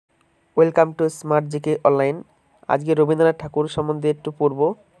Welcome to smart GK online. আজকে রবীন্দ্রনাথ ঠাকুর সম্বন্ধে একটু পড়ব।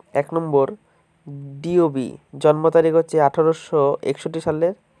 1 নম্বর, ডিওবি, জন্ম তারিখ হচ্ছে 1861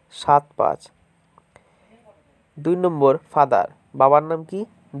 সালের 7/5। 2 নম্বর, ফাদার, বাবার নাম কি?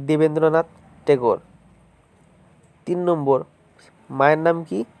 দেবেন্দ্রনাথ টেগোর। 3 নম্বর, মায়ের নাম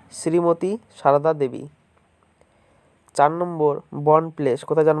কি? শ্রীমতী সারদা দেবী। 4 নম্বর, বর্ন প্লেস,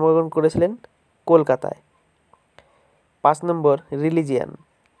 কোথায় জন্মগ্রহণ করেছিলেন? কলকাতায়। 5 নম্বর, রিলিজিয়ান,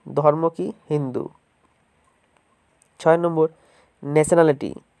 ধর্ম কি? হিন্দু। 6 নম্বর,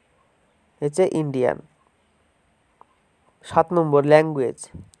 ন্যাশনালিটি হচ্ছে ইন্ডিয়ান। 7 নম্বর, ল্যাঙ্গুয়েজ,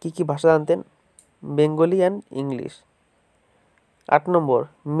 কি ভাষা জানতেন? Bengali and English. 8 number,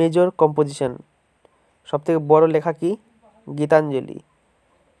 major composition, সবথেকে বড় লেখা কি? গীতাঞ্জলি।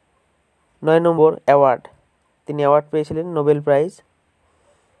 9 নম্বর, অ্যাওয়ার্ড, তিনি অ্যাওয়ার্ড পেয়েছিলেন নোবেল প্রাইজ।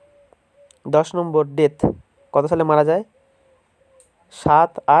 10 নম্বর, ডেথ, কত সালে মারা যায়?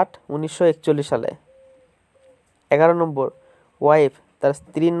 7/8/1941 সালে। 11 নম্বর, ওয়াইফ, তার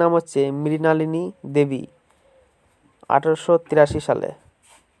স্ত্রীর নাম হচ্ছে মৃণালিনী দেবী, 1883 সালে।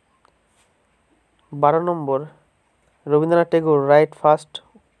 12 নম্বর, Rabindranath Tagore right first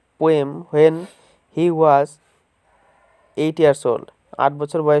poem when he was 8 years old, 8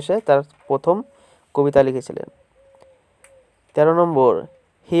 বছর বয়সে তার প্রথম কবিতা লিখেছিলেন। 13 নম্বর,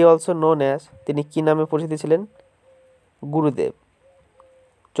 হি অলসো নোন অ্যাজ, তিনি কি নামে পরিচিত ছিলেন? গুরুদেব।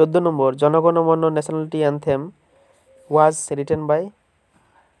 14 নম্বর, জনগণ মন nationality anthem was written by,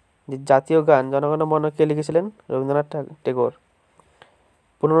 জাতীয় গান জনগণ মন কে লিখেছিলেন? রবীন্দ্রনাথ টেগোর।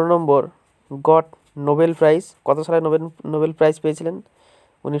 15 নম্বর, গট নোবেল প্রাইজ, কত সালে নোবেল প্রাইজ পেয়েছিলেন?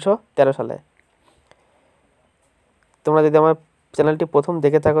 1913 সালে। তোমরা যদি আমার চ্যানেলটি প্রথম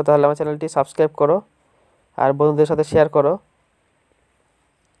দেখে থাকো তাহলে আমার চ্যানেলটি সাবস্ক্রাইব করো আর বন্ধুদের সাথে শেয়ার করো।